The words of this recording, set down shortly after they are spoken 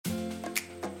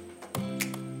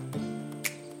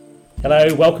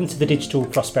Hello, welcome to the Digital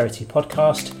Prosperity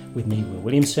Podcast with me, Will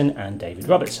Williamson and David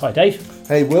Roberts. Hi, Dave.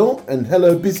 Hey, Will, and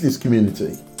hello, business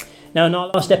community. Now, in our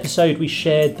last episode, we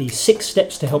shared the 6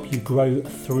 steps to help you grow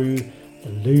through the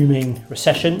looming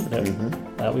recession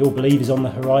that we all believe is on the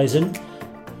horizon.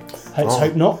 Let's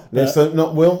hope not. Let's hope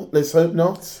not, Will. Let's hope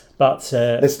not. But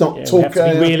let's not talk. We have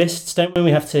to be realists, don't we?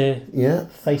 We have to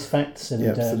face facts. And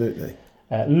absolutely.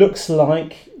 Looks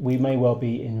like we may well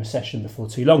be in recession before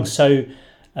too long. So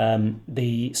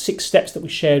the 6 steps that we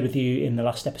shared with you in the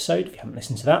last episode, if you haven't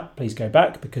listened to that, please go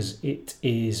back because it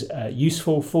is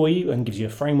useful for you and gives you a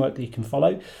framework that you can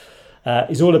follow.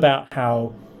 Is all about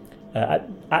how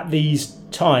at these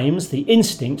times, the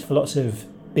instinct for lots of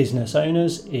business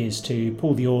owners is to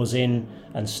pull the oars in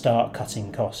and start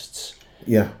cutting costs.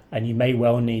 Yeah. And you may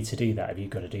well need to do that. If you've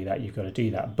got to do that, you've got to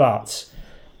do that. But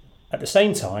at the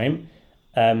same time,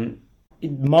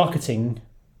 marketing,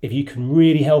 if you can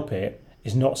really help it,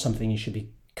 is not something you should be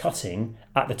cutting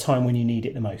at the time when you need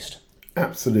it the most.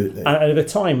 Absolutely. And at a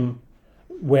time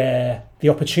where the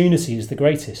opportunity is the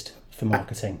greatest for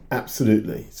marketing.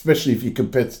 Absolutely. Especially if your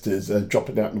competitors are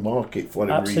dropping out in the market for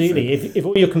whatever Absolutely. reason. If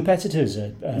all your competitors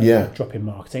are dropping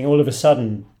marketing, all of a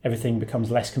sudden everything becomes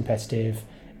less competitive,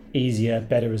 easier,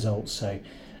 better results. So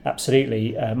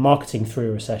absolutely, marketing through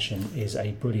a recession is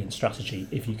a brilliant strategy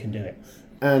if you can do it.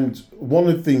 And one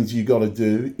of the things you got to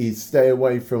do is stay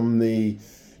away from the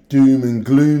doom and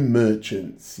gloom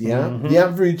merchants. Yeah, The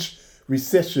average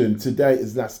recession to date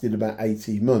has lasted about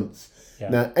 18 months. Yeah.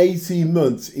 Now, 18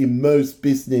 months in most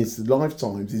business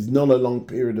lifetimes is not a long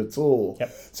period at all.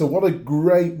 Yep. So what a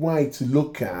great way to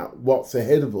look at what's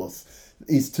ahead of us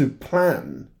is to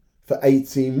plan for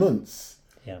 18 months.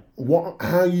 Yeah.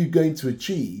 How are you going to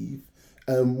achieve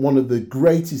one of the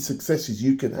greatest successes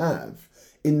you can have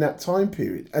in that time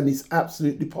period? And it's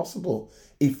absolutely possible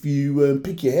if you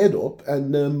pick your head up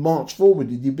and march forward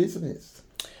in your business.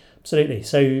 Absolutely.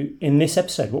 So in this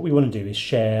episode, what we want to do is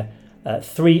share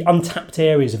 3 untapped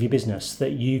areas of your business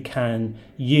that you can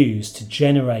use to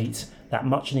generate that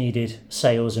much needed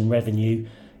sales and revenue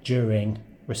during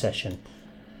recession.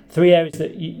 3 areas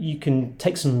that you can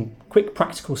take some quick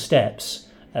practical steps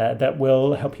that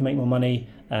will help you make more money.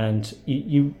 And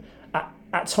you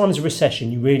at times of recession,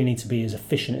 you really need to be as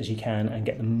efficient as you can and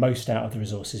get the most out of the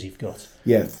resources you've got.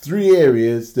 Yeah, 3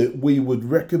 areas that we would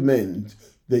recommend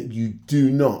that you do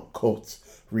not cut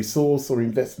resource or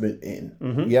investment in,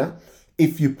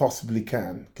 if you possibly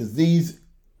can. Because these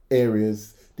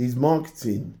areas, these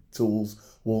marketing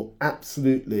tools will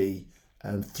absolutely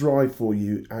thrive for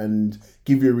you and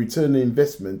give you a return on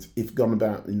investment if gone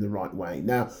about in the right way.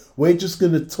 Now, we're just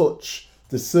going to touch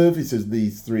the surface of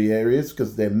these 3 areas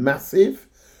because they're massive,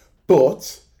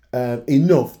 but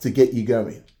enough to get you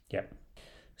going. Yeah.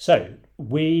 So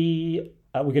we're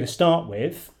going to start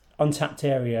with untapped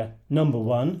area number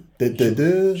 1,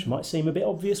 which might seem a bit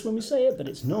obvious when we say it, but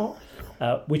it's not,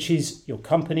 which is your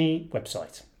company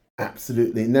website.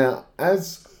 Absolutely. Now,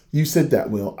 as you said that,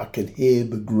 Will, I can hear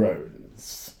the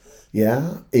groans,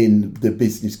 in the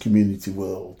business community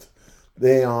world.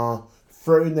 They are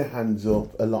throwing their hands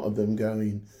up, a lot of them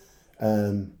going,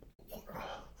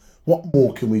 what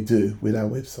more can we do with our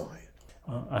website?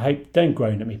 I hope, don't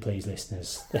groan at me, please,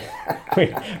 listeners.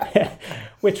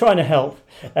 We're trying to help.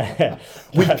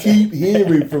 We keep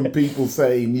hearing from people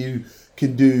saying you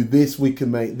can do this, we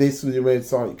can make this with your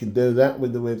website, you can do that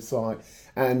with the website.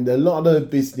 And a lot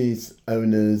of business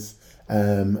owners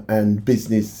and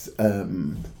business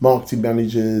marketing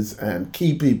managers and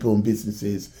key people in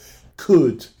businesses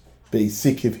could be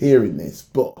sick of hearing this,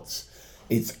 but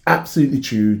it's absolutely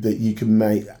true that you can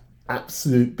make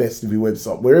absolute best of your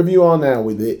website. Wherever you are now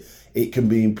with it, it can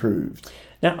be improved.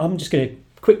 Now, I'm just going to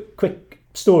quick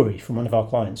story from one of our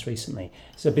clients recently.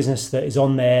 It's a business that is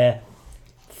on their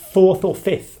 4th or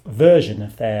 5th version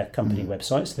of their company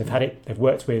website. So they've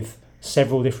worked with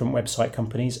several different website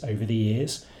companies over the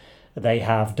years. They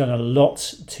have done a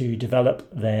lot to develop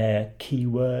their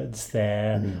keywords,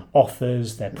 their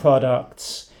offers, their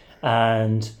products,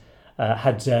 and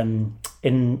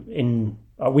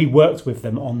we worked with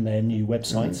them on their new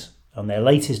website, on their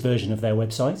latest version of their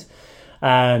website,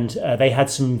 and they had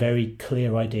some very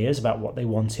clear ideas about what they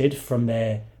wanted from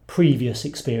their previous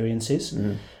experiences,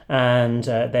 and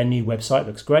their new website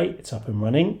looks great. It's up and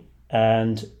running,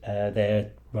 and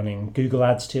they're running Google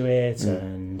ads to it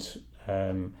and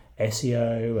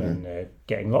SEO, and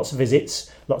getting lots of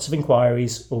visits, lots of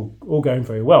inquiries, all going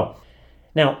very well.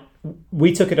 Now,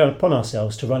 we took it upon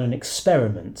ourselves to run an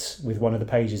experiment with one of the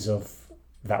pages of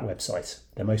that website,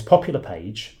 their most popular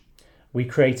page. We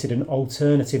created an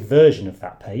alternative version of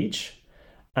that page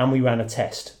and we ran a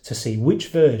test to see which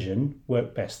version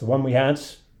worked best, the one we had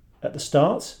at the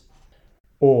start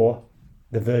or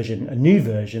a new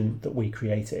version that we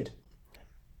created.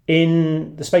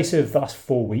 In the space of the last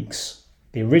 4 weeks,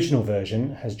 the original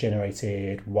version has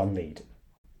generated 1 lead,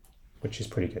 which is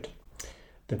pretty good.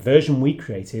 The version we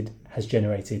created has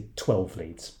generated 12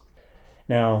 leads.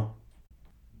 Now,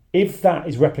 if that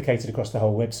is replicated across the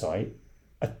whole website,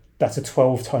 that's a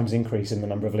 12 times increase in the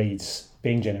number of leads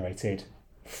being generated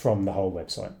from the whole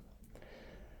website.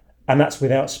 And that's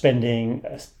without spending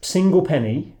a single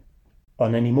penny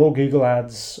on any more Google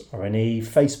ads or any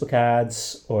Facebook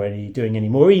ads or doing any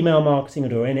more email marketing or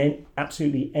doing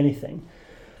absolutely anything.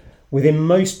 Within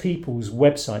most people's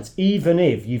websites, even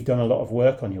if you've done a lot of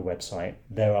work on your website,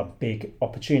 there are big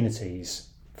opportunities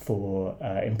for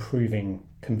improving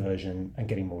conversion and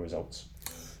getting more results.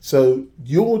 So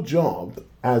your job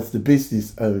as the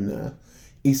business owner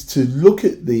is to look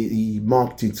at the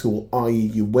marketing tool,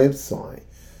 i.e. your website,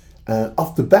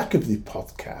 off the back of the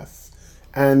podcast.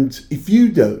 And if you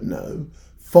don't know,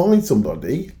 find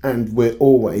somebody, and we're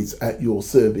always at your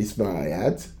service, may I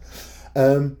add,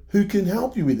 who can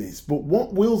help you with this. But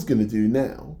what Will's going to do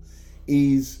now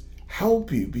is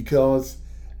help you, because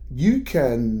you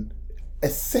can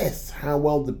assess how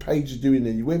well the page is doing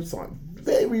on your website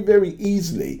very, very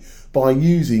easily by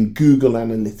using Google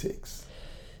Analytics.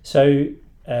 So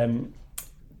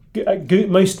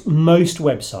most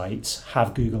websites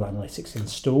have Google Analytics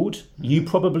installed. You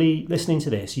probably, listening to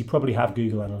this, you probably have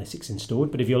Google Analytics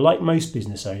installed, but if you're like most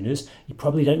business owners, you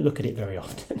probably don't look at it very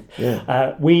often.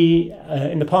 Yeah. We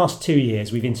in the past 2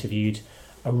 years, we've interviewed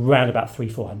around about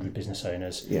 300-400 business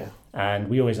owners. Yeah. And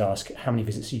we always ask, how many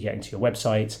visits are you getting to your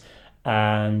website?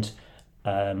 And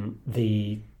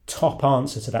the top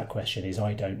answer to that question is,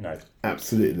 I don't know.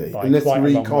 Absolutely. By Unless quite they're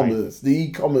a long e-commerce. The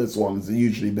e-commerce ones are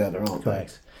usually better, aren't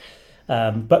Correct.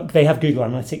 But they have Google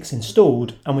Analytics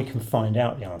installed, and we can find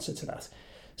out the answer to that.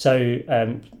 So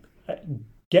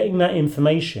getting that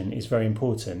information is very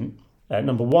important.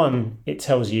 Number one, it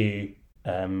tells you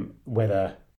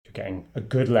whether you're getting a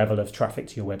good level of traffic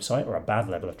to your website or a bad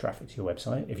level of traffic to your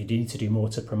website, if you need to do more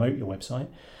to promote your website.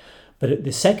 But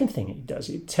the second thing it does,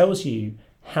 it tells you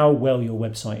how well your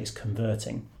website is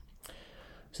converting.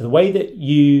 So the way that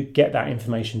you get that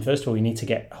information, first of all, you need to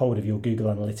get hold of your Google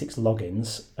Analytics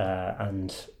logins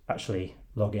and actually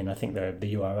log in. I think the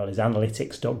URL is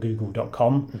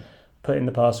analytics.google.com. Put in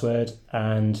the password,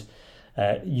 and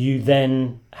you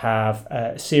then have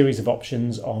a series of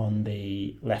options on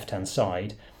the left-hand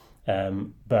side.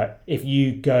 But if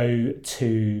you go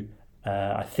to,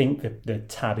 I think the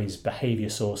tab is Behavior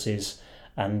Sources,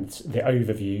 and the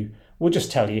overview will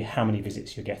just tell you how many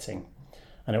visits you're getting.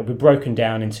 And it will be broken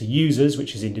down into users,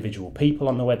 which is individual people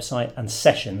on the website, and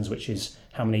sessions, which is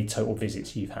how many total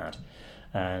visits you've had.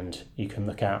 And you can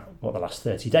look at what the last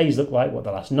 30 days look like, what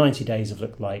the last 90 days have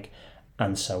looked like,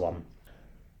 and so on.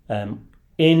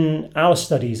 In our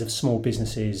studies of small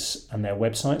businesses and their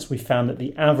websites, we found that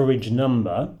the average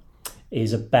number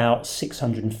is about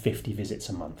 650 visits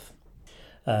a month.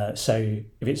 So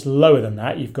if it's lower than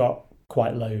that, you've got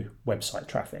quite low website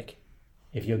traffic.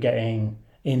 If you're getting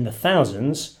in the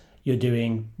thousands, you're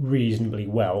doing reasonably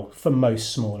well for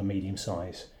most small and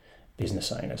medium-sized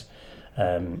business owners.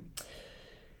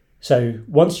 So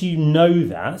once you know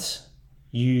that,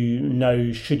 you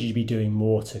know, should you be doing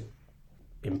more to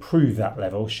improve that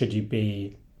level? Should you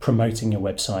be promoting your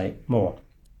website more?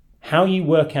 How you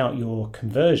work out your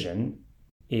conversion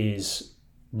is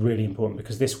really important,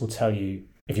 because this will tell you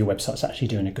if your website's actually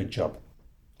doing a good job.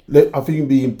 I think it'd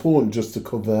be important just to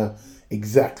cover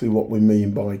exactly what we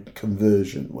mean by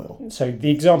conversion, Will. So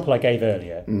the example I gave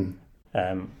earlier,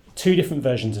 2 different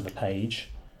versions of a page.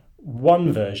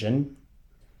 One version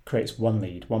creates 1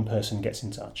 lead, 1 person gets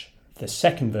in touch. The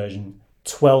second version,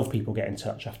 12 people get in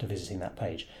touch after visiting that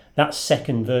page. That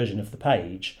second version of the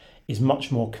page is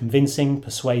much more convincing,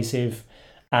 persuasive,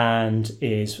 and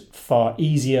is far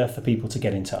easier for people to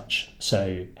get in touch.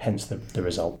 So hence the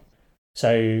result.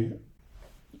 So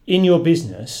in your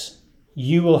business,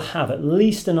 you will have at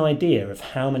least an idea of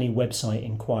how many website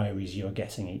inquiries you're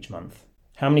getting each month.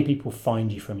 How many people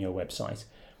find you from your website,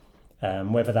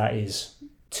 whether that is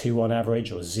 2 on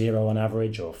average or 0 on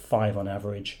average or 5 on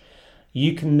average.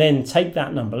 You can then take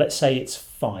that number, let's say it's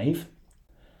 5,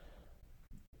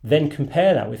 then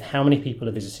compare that with how many people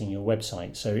are visiting your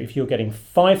website. So if you're getting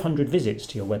 500 visits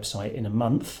to your website in a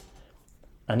month,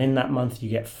 and in that month you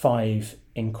get 5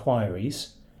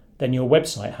 inquiries, then your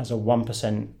website has a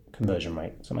 1% conversion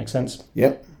rate. Does that make sense?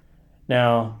 Yep.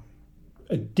 Now,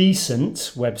 a decent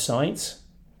website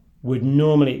would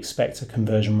normally expect a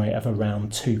conversion rate of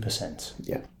around 2%.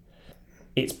 Yeah.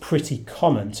 it's pretty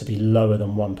common to be lower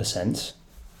than 1%.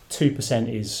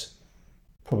 2% is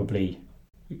probably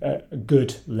a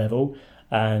good level,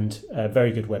 and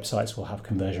very good websites will have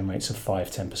conversion rates of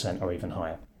 5-10% or even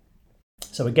higher.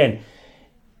 So again,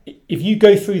 if you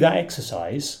go through that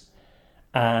exercise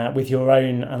with your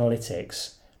own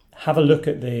analytics, have a look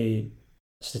at the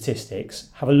statistics,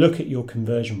 have a look at your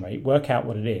conversion rate, work out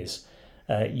what it is.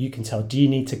 You can tell, do you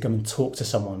need to come and talk to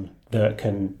someone that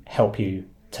can help you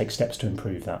take steps to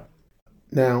improve that?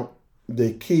 Now,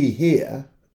 the key here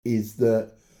is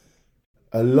that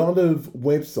a lot of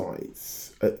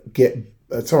websites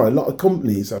a lot of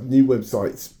companies have new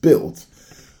websites built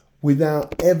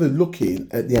without ever looking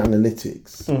at the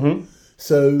analytics. Mm-hmm.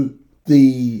 So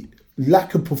the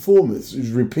lack of performance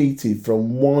is repeated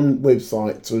from one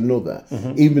website to another,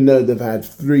 even though they've had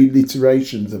 3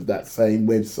 iterations of that same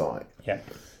website. Yeah.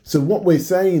 So what we're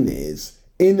saying is,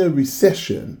 in a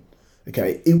recession,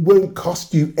 okay, it won't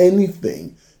cost you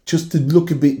anything just to look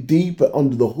a bit deeper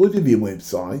under the hood of your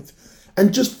website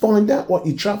and just find out what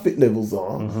your traffic levels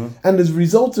are. And as a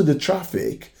result of the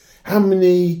traffic, how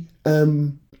many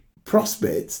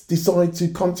prospects decide to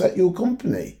contact your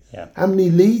company. Yeah. How many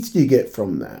leads do you get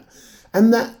from that?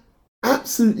 And that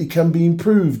absolutely can be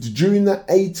improved during that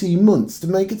 18 months to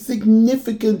make a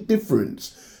significant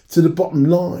difference to the bottom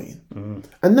line.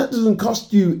 And that doesn't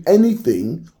cost you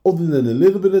anything other than a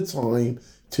little bit of time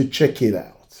to check it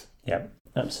out. Yeah,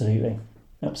 absolutely.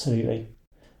 Absolutely.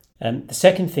 The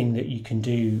second thing that you can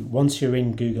do once you're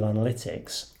in Google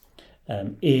Analytics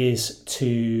is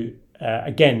to,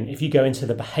 again, if you go into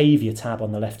the behavior tab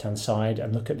on the left-hand side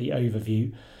and look at the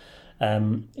overview,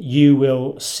 you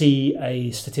will see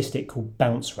a statistic called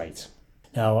bounce rate.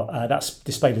 Now, that's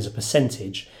displayed as a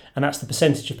percentage, and that's the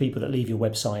percentage of people that leave your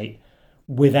website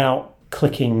without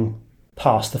clicking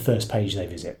past the first page they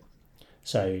visit.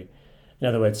 So, in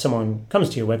other words, someone comes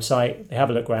to your website, they have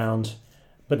a look around,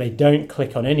 but they don't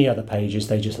click on any other pages,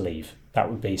 they just leave. That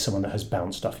would be someone that has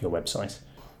bounced off your website.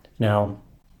 Now,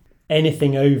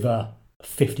 anything over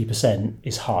 50%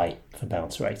 is high for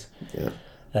bounce rate. Yeah.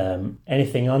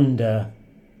 Anything under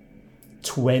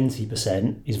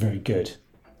 20% is very good,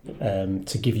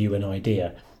 to give you an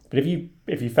idea. But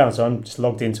if you found, so I'm just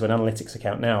logged into an analytics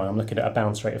account now and I'm looking at a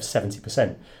bounce rate of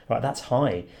 70%, right, that's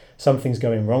high. Something's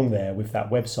going wrong there with that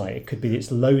website. It could be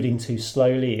it's loading too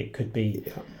slowly. It could be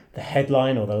the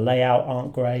headline or the layout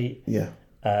aren't great. Yeah.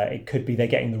 It could be they're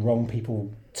getting the wrong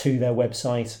people to their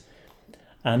website.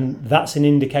 And that's an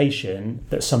indication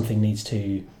that something needs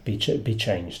to be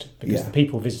changed, because the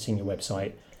people visiting your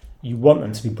website, you want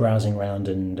them to be browsing around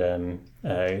and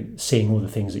seeing all the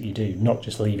things that you do, not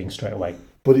just leaving straight away.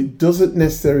 But it doesn't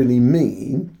necessarily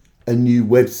mean a new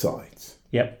website.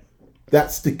 Yep.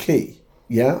 That's the key.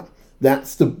 Yeah.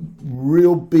 That's the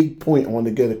real big point I want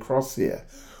to get across here.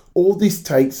 All this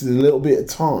takes is a little bit of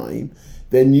time.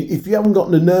 Then if you haven't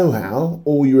got the know-how,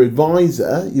 or your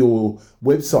advisor, your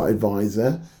website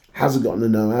advisor, hasn't got the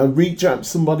know-how, reach out to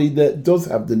somebody that does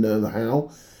have the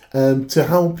know-how to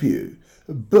help you.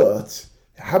 But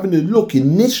having a look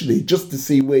initially just to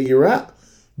see where you're at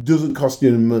doesn't cost you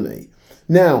any money.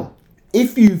 Now,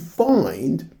 if you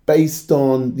find, based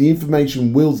on the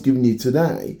information Will's given you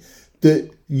today,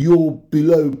 that you're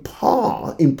below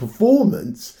par in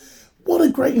performance, what a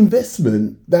great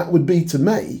investment that would be to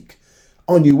make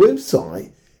on your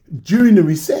website during a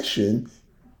recession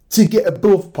to get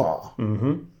above par.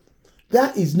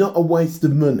 That is not a waste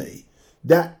of money.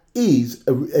 That is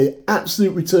an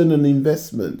absolute return on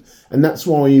investment. And that's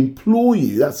why I implore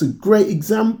you, that's a great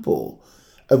example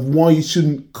of why you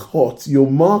shouldn't cut your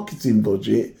marketing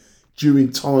budget during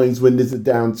times when there's a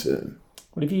downturn.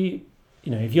 Well, if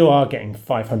you are getting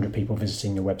 500 people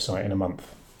visiting your website in a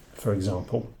month, for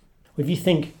example, if you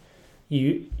think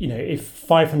if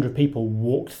 500 people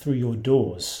walked through your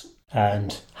doors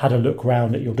and had a look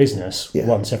round at your business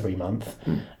once every month,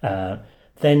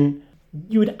 then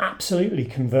you would absolutely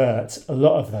convert a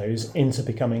lot of those into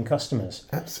becoming customers.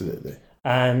 Absolutely.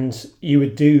 And you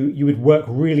would work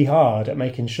really hard at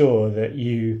making sure that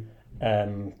you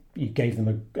gave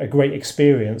them a great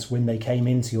experience when they came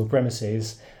into your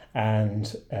premises,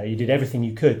 and you did everything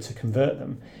you could to convert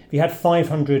them. If you had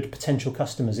 500 potential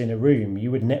customers in a room,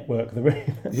 you would network the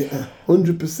room.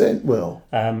 100% will.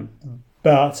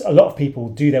 But a lot of people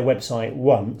do their website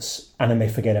once and then they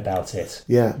forget about it.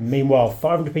 Yeah. Meanwhile,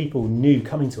 500 people new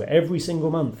coming to it every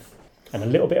single month. And a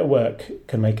little bit of work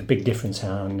can make a big difference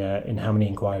in how many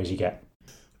inquiries you get.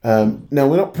 Now,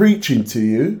 we're not preaching to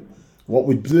you. What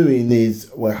we're doing is,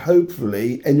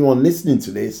 hopefully anyone listening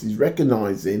to this is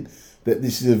recognising that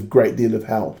this is a great deal of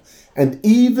help. And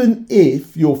even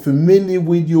if you're familiar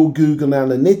with your Google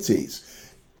Analytics,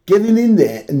 getting in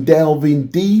there and delving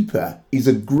deeper is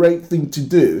a great thing to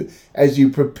do as you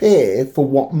prepare for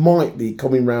what might be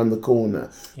coming round the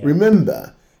corner. Yeah.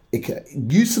 Remember,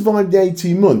 you survived the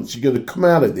 18 months, you're going to come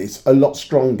out of this a lot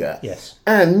stronger. Yes.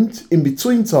 And in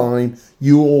between time,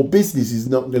 your business is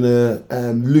not going to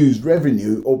lose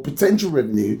revenue or potential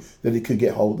revenue that it could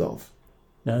get hold of.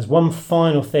 Now, there's one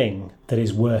final thing that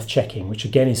is worth checking, which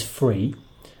again is free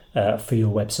for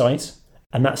your website,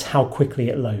 and that's how quickly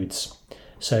it loads.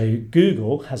 So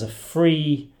Google has a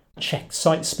free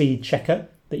site speed checker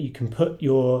that you can put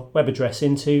your web address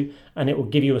into, and it will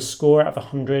give you a score out of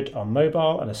 100 on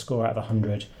mobile and a score out of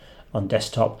 100 on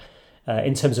desktop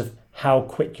in terms of how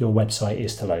quick your website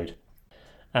is to load.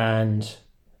 And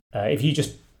if you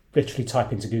just literally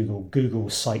type into Google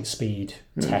site speed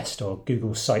test or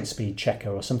Google site speed checker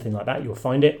or something like that, you'll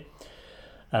find it.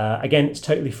 Again, it's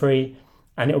totally free,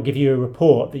 and it'll give you a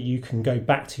report that you can go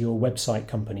back to your website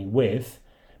company with,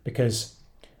 because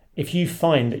if you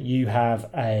find that you have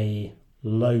a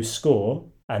low score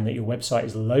and that your website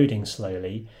is loading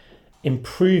slowly,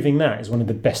 improving that is one of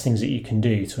the best things that you can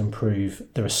do to improve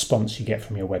the response you get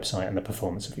from your website and the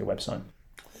performance of your website.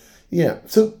 Yeah.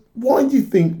 So why do you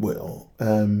think, Will,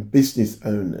 business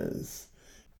owners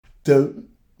don't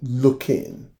look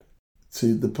in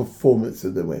to the performance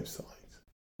of their website?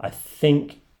 I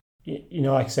think,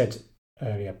 like I said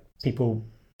earlier, people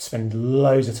spend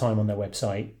loads of time on their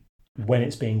website when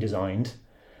it's being designed,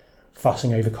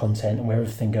 fussing over content and where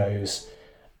everything goes.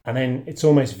 And then it's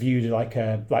almost viewed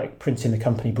like printing the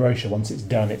company brochure. Once it's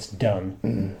done, it's done.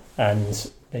 Mm.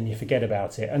 And then you forget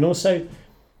about it. And also,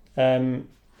 there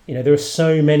are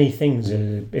so many things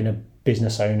in a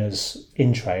business owner's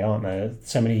in tray, aren't there?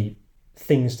 So many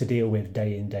things to deal with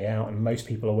day in, day out. And most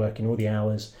people are working all the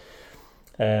hours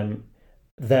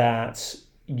that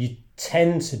you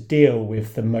tend to deal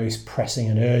with the most pressing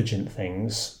and urgent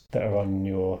things that are on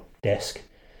your desk.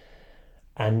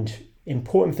 And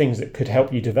important things that could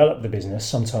help you develop the business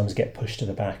sometimes get pushed to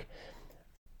the back.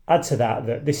 Add to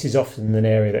that this is often an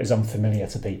area that is unfamiliar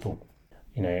to people.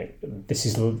 This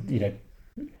is,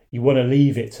 you want to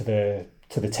leave it to the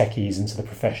techies and to the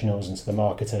professionals and to the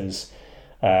marketers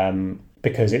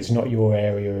because it's not your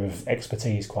area of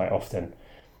expertise quite often.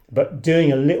 But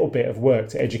doing a little bit of work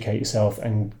to educate yourself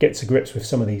and get to grips with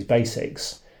some of these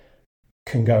basics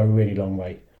can go a really long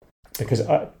way. Because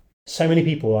so many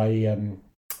people I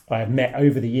have met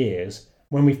over the years,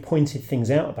 when we've pointed things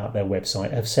out about their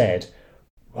website, have said,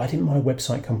 why didn't my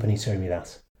website company tell me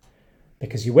that?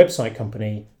 Because your website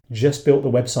company just built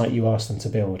the website you asked them to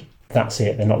build. That's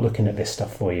it. They're not looking at this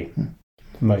stuff for you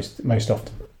most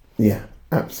often. Yeah,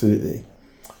 absolutely.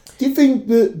 Do you think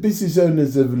that business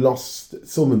owners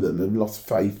some of them have lost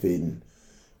faith in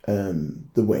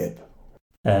the web?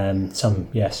 Some,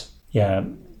 yes. Yeah.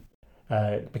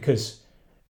 Because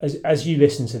as you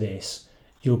listen to this,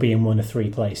 you'll be in one of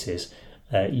three places.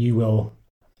 You will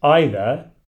either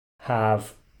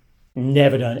have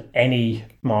never done any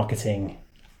marketing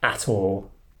at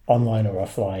all, online or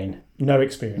offline, no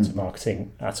experience of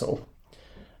marketing at all.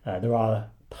 There are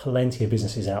plenty of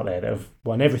businesses out there that have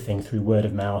won everything through word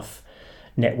of mouth,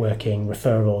 networking,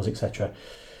 referrals, etc.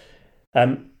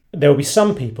 There will be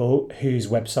some people whose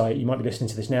website, you might be listening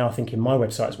to this now thinking, my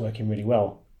website is working really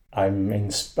well. I'm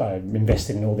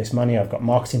invested in all this money. I've got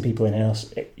marketing people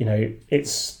in-house.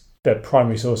 It's the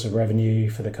primary source of revenue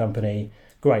for the company.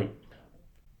 Great.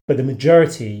 But the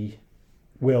majority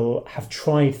will have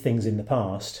tried things in the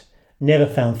past, never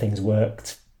found things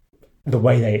worked the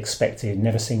way they expected,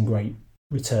 never seen great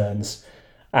returns,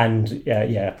 and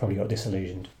probably got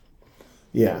disillusioned.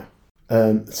 Yeah.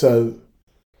 So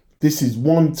this is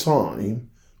one time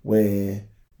where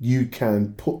you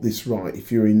can put this right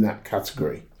if you're in that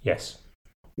category. Yes.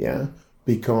 Yeah.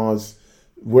 Because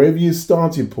wherever your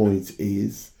starting point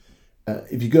is,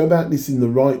 if you go about this in the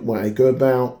right way, go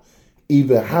about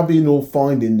either having or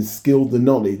finding the skill, the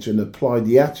knowledge, and apply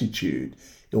the attitude,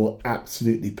 it will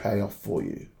absolutely pay off for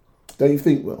you. Don't you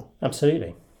think, Will?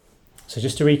 Absolutely. So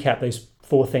just to recap those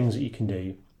 4 things that you can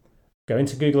do. Go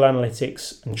into Google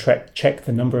Analytics and check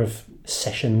the number of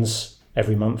sessions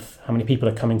every month, how many people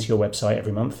are coming to your website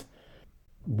every month.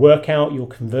 Work out your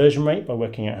conversion rate by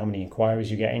working out how many inquiries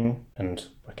you're getting and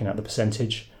working out the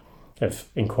percentage of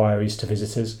inquiries to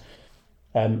visitors.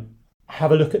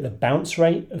 Have a look at the bounce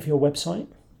rate of your website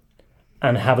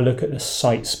and have a look at the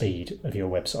site speed of your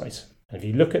website. And if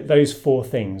you look at those 4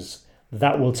 things,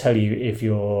 that will tell you if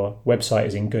your website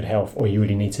is in good health or you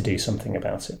really need to do something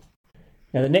about it.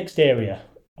 Now, the next area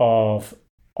of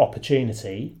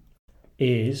opportunity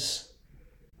is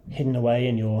hidden away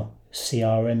in your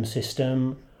CRM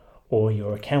system or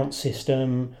your account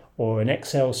system or an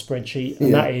Excel spreadsheet,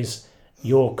 and that is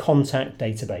your contact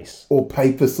database. Or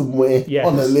paper somewhere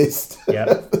on a list.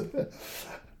 Yeah.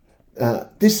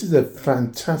 This is a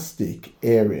fantastic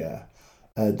area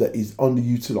that is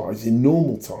underutilised in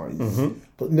normal times,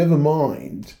 but never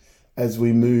mind as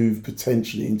we move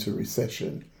potentially into a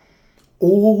recession.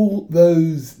 All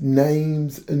those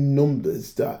names and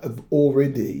numbers that have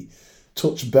already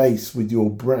touched base with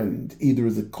your brand, either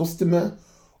as a customer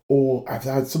or have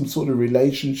had some sort of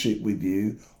relationship with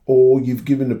you, or you've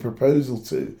given a proposal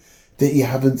to, that you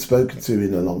haven't spoken to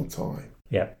in a long time.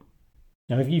 Yeah.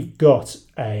 Now, if you've got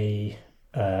a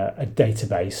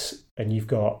database and you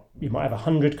might have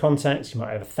 100 contacts, you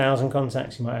might have 1,000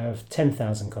 contacts, you might have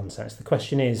 10,000 contacts. The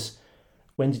question is,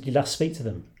 when did you last speak to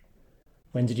them?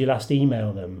 When did you last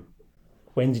email them?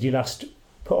 When did you last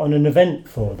put on an event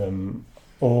for them,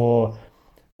 or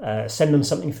send them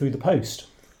something through the post?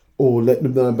 Or let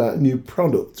them know about a new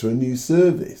product or a new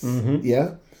service,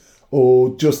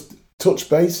 or just touch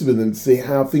base with them to see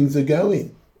how things are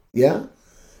going,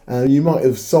 you might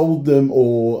have sold them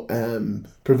or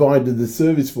provided the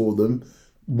service for them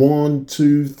 1,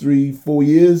 2, 3, 4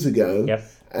 years ago,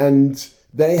 and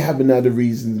they haven't had a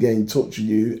reason to get in touch with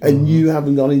you, and you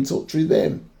haven't got in touch with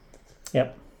them.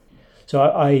 Yep. So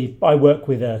I work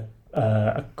with a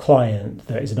client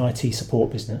that is an IT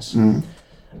support business,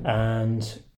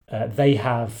 and they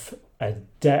have a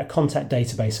contact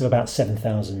database of about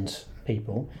 7,000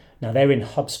 people. Now they're in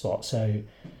HubSpot, so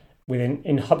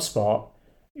in HubSpot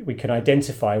we can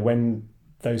identify when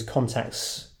those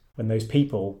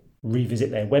people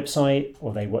revisit their website,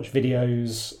 or they watch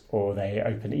videos, or they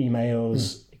open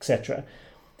emails, etc.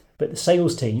 But the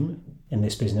sales team in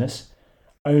this business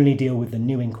only deal with the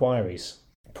new inquiries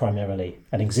primarily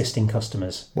and existing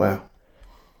customers. Wow.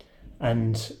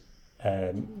 And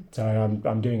so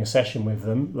I'm doing a session with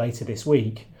them later this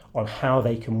week on how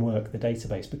they can work the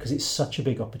database, because it's such a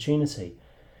big opportunity.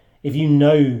 If you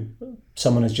know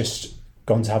someone has just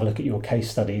gone to have a look at your case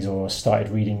studies or started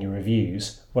reading your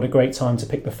reviews, what a great time to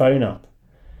pick the phone up.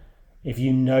 If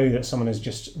you know that someone has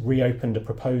just reopened a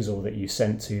proposal that you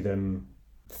sent to them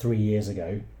 3 years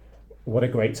ago, what a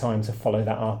great time to follow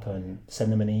that up and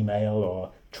send them an email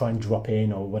or try and drop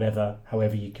in, or whatever,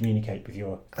 however you communicate with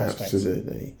your prospects.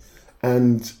 Absolutely.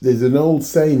 And there's an old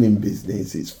saying in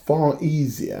business, it's far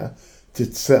easier to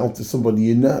sell to somebody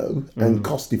you know and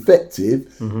cost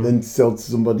effective than to sell to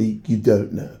somebody you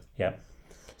don't know. Yeah.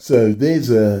 So there's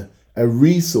a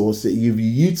resource that you're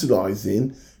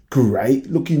utilising. Great.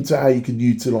 Look into how you could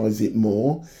utilise it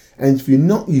more. And if you're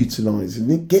not utilising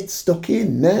it, get stuck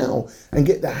in now and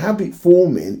get the habit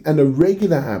forming, and a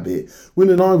regular habit. Will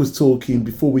and I was talking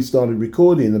before we started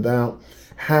recording about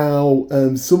how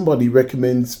somebody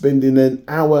recommends spending an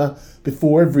hour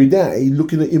before every day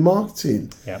looking at your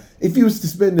marketing. Yeah. If you was to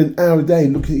spend an hour a day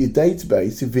looking at your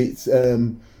database, if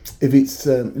it's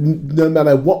no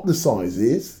matter what the size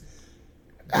is,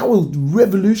 that will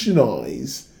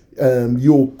revolutionise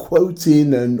your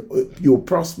quoting and your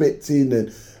prospecting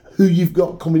and who you've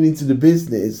got coming into the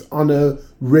business on a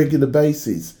regular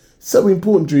basis. So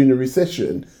important during a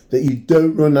recession that you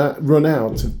don't run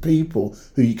out of people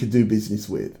who you could do business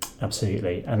with.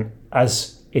 Absolutely. And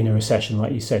as in a recession,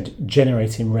 like you said,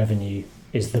 generating revenue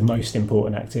is the most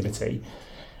important activity.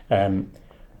 For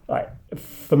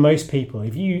most people,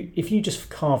 if you just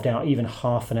carved out even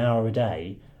half an hour a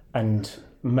day and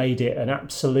made it an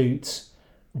absolute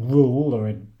rule or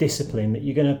a discipline that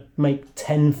you're going to make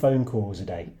 10 phone calls a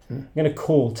day. You're going to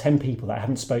call 10 people that I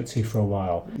haven't spoke to for a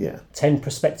while. 10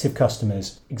 prospective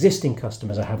customers, existing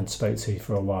customers I haven't spoke to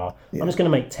for a while. I'm just going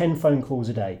to make 10 phone calls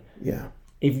a day.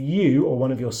 If you or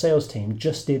one of your sales team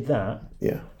just did that,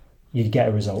 you'd get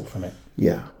a result from it.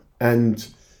 And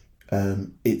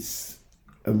it's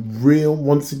a real,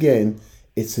 once again,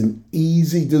 it's an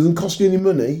easy, doesn't cost you any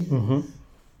money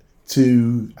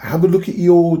to have a look at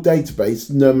your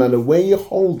database, no matter where you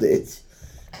hold it,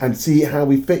 and see how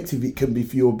effective it can be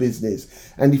for your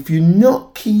business. And if you're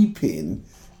not keeping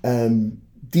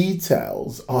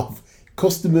details of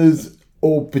customers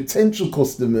or potential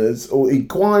customers or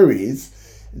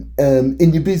inquiries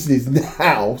in your business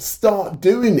now, start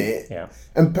doing it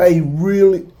and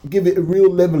give it a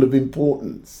real level of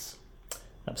importance.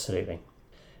 Absolutely.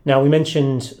 Now, we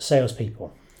mentioned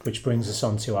salespeople, which brings us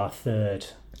on to our third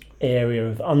area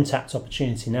of untapped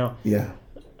opportunity. Now,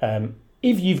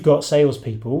 if you've got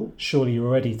salespeople, surely you're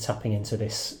already tapping into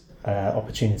this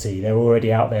opportunity. They're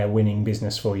already out there winning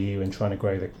business for you and trying to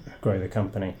grow the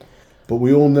company. But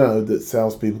we all know that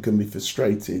salespeople can be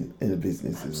frustrating in a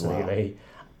business as well. Absolutely.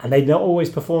 And they're not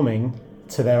always performing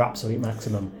to their absolute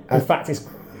maximum. In fact, it's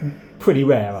pretty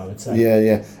rare, I would say.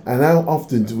 Yeah. And how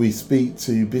often do we speak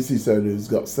to business owners who's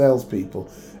got salespeople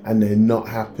and they're not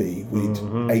happy with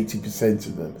 80%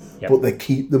 of them, but they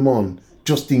keep them on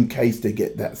just in case they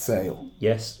get that sale?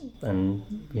 Yes, and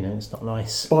it's not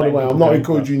nice. By the way, I'm not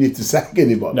encouraging you to sack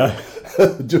anybody. No,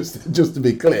 just to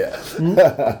be clear.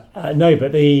 No,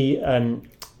 but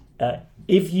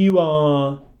if you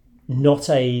are not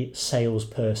a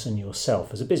salesperson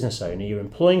yourself as a business owner, you're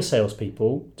employing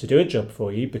salespeople to do a job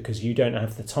for you because you don't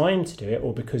have the time to do it,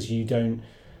 or because you don't,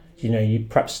 you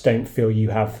perhaps don't feel you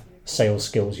have sales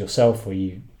skills yourself, or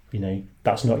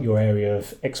that's not your area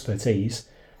of expertise.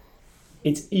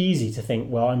 It's easy to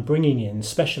think, well, I'm bringing in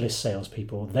specialist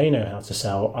salespeople, they know how to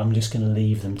sell, I'm just going to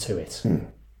leave them to it.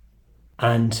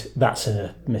 And that's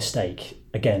a mistake.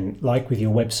 Again, like with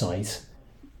your website,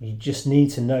 you just need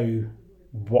to know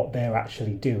what they're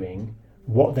actually doing,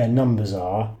 what their numbers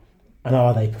are, and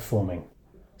are they performing.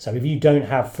 So if you don't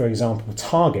have, for example,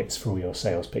 targets for all your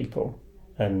salespeople,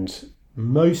 and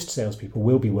most salespeople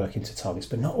will be working to targets,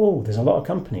 but not all. There's a lot of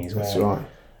companies where, that's right.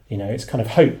 It's kind of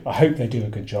hope. I hope they do a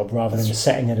good job, rather than just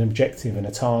setting an objective and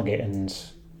a target and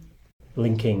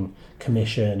linking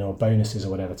commission or bonuses or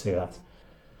whatever to that.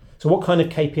 So what kind of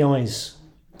KPIs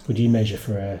would you measure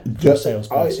for a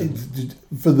salesperson?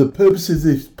 For the purposes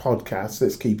of this podcast,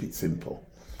 let's keep it simple.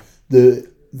 The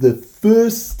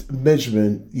first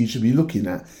measurement you should be looking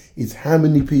at is how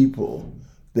many people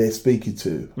they're speaking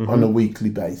to on a weekly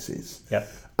basis. Yep.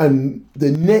 And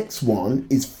the next one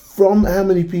is from how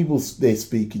many people they're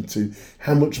speaking to,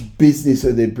 how much business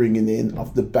are they bringing in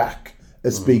off the back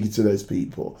of speaking to those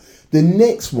people. The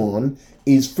next one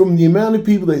is from the amount of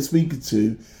people they're speaking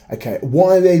to, okay,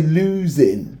 why are they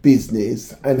losing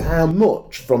business, and how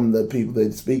much from the people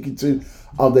they're speaking to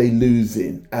are they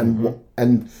losing?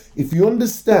 And if you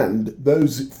understand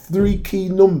those three key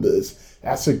numbers,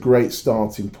 that's a great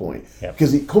starting point. Yep.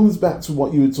 Because it comes back to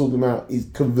what you were talking about, is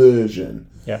conversion.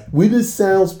 Yep. With a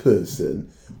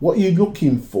salesperson, what you're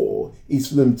looking for is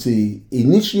for them to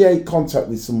initiate contact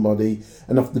with somebody,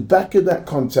 and off the back of that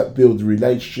contact, build a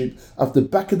relationship. Off the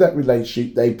back of that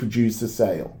relationship, they produce a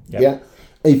sale. Yep. Yeah.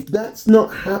 If that's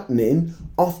not happening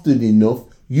often enough,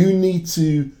 you need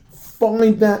to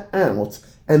find that out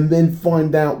and then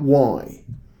find out why.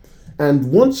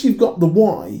 And once you've got the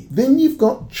why, then you've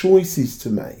got choices to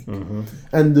make.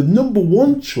 And the number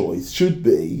one choice should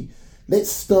be,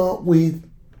 let's start with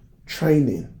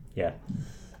training. Yeah.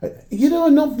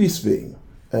 An obvious thing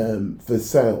for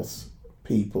sales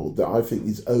people that I think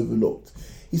is overlooked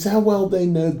is how well they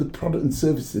know the product and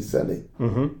service they're selling.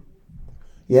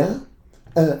 Yeah?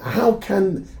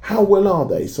 How well are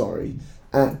they,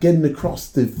 at getting across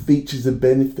the features and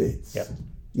benefits? Yep.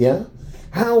 Yeah?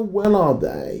 How well are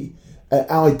they at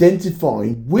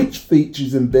identifying which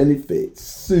features and benefits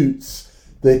suits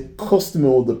the customer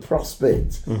or the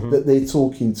prospect that they're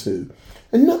talking to?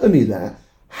 And not only that,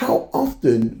 how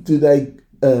often do they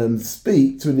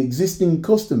speak to an existing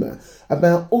customer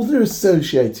about other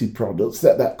associated products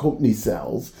that company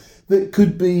sells that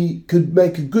could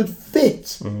make a good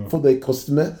fit for their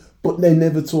customer, but they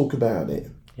never talk about it?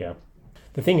 Yeah.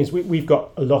 The thing is, we've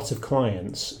got a lot of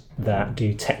clients that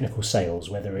do technical sales,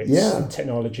 whether it's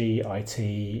technology,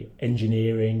 IT,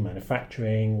 engineering,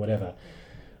 manufacturing, whatever,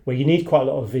 where you need quite a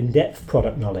lot of in-depth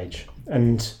product knowledge.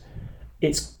 And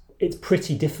it's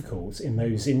pretty difficult in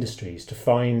those industries to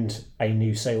find a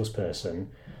new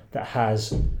salesperson that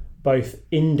has both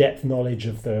in-depth knowledge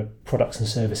of the products and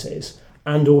services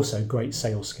and also great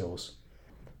sales skills.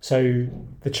 So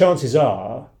the chances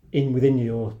are, within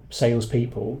your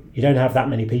salespeople, you don't have that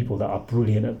many people that are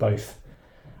brilliant at both.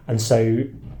 And so you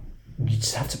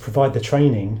just have to provide the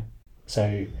training.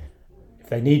 So if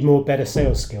they need better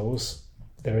sales skills,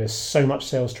 there is so much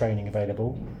sales training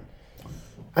available.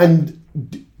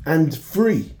 And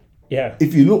free. Yeah.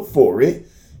 If you look for it,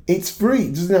 it's free.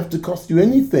 It doesn't have to cost you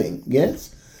anything.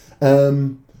 Yes.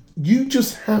 You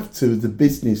just have to, as a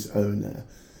business owner,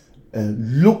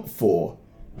 look for,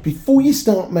 before you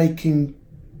start making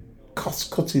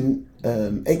cost-cutting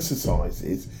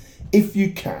exercises, if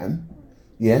you can,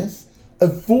 yes,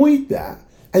 avoid that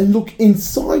and look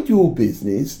inside your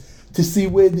business to see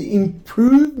where the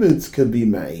improvements can be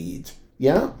made.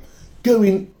 Yeah.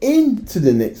 Going into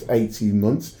the next 18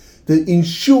 months that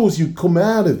ensures you come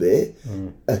out of it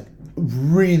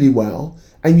really well,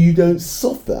 and you don't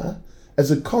suffer as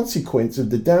a consequence of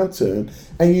the downturn,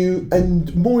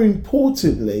 and more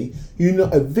importantly, you're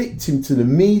not a victim to the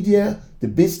media, the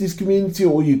business community,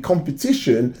 or your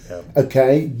competition.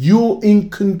 Okay, you're in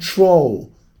control.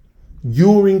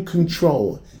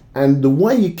 And the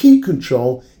way you keep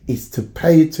control is to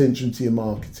pay attention to your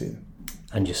marketing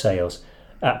and your sales.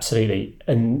 Absolutely.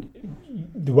 And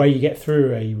the way you get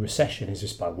through a recession is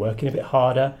just by working a bit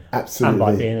harder. Absolutely. And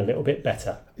by being a little bit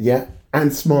better. Yeah,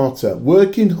 and smarter.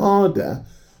 Working harder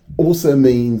also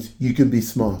means you can be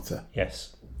smarter.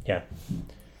 Yes. Yeah.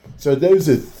 So those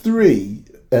are three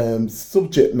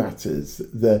subject matters,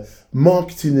 the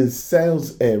marketing and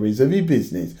sales areas of your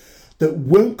business that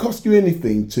won't cost you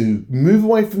anything to move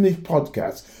away from this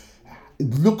podcast,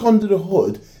 look under the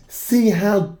hood, see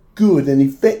how good and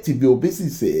effective your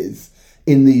business is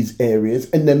in these areas,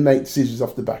 and then make decisions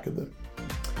off the back of them.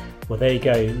 Well, there you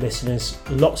go, listeners.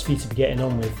 Lots for you to be getting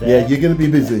on with there. Yeah, you're going to be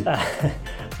busy.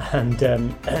 And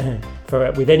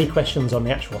with any questions on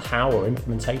the actual how or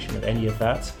implementation of any of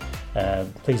that,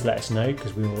 please let us know,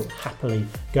 because we will happily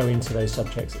go into those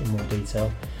subjects in more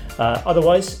detail.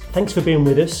 Otherwise, thanks for being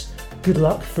with us. Good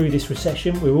luck through this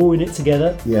recession. We're all in it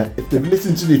together. Yeah, if they've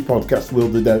listened to this podcast, well,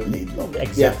 they don't need long.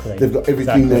 Exactly. Yeah, they've got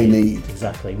everything they need.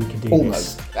 Exactly. We can do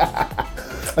almost.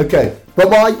 this. Okay,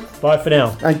 bye-bye. Bye for now.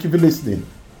 Thank you for listening.